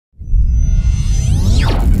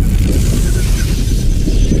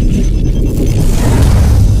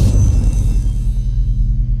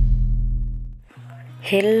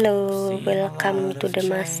Hello, welcome to the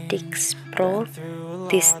Mastix Pro.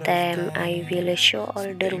 This time I will show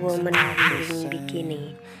older woman wearing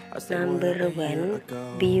bikini. Number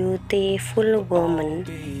 1, beautiful woman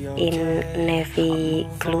in navy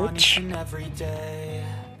clutch.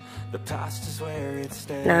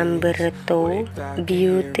 Number 2,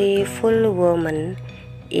 beautiful woman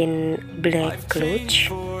in black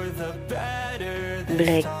clutch,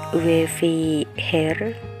 black wavy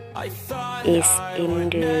hair, is in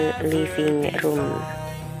the living room.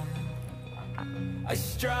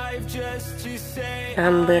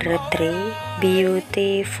 Number 3,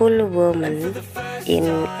 beautiful woman in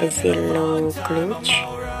yellow clutch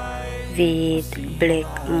with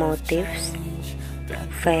black motifs,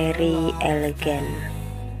 very elegant.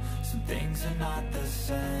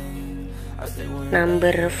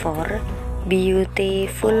 Number 4,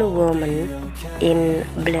 beautiful woman in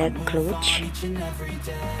black clutch,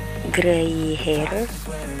 gray hair,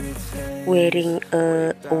 wearing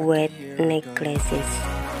a white necklaces.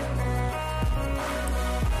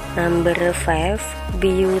 Number 5,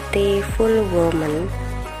 beautiful woman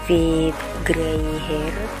with gray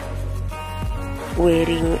hair,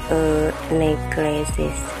 wearing a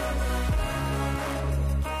necklaces.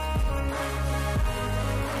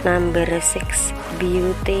 Number 6,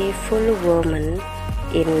 beautiful woman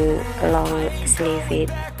in long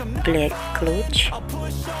sleeved black clutch,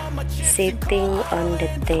 sitting on the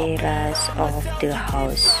terrace of the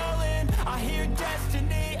house.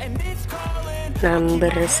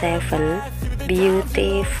 Number 7,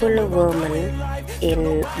 beautiful woman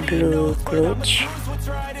in blue clutch,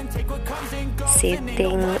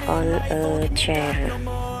 sitting on a chair.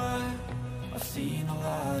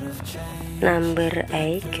 Number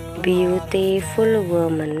 8, beautiful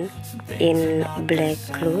woman in black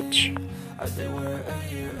clutch,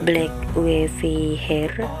 black wavy hair,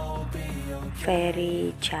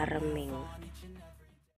 very charming.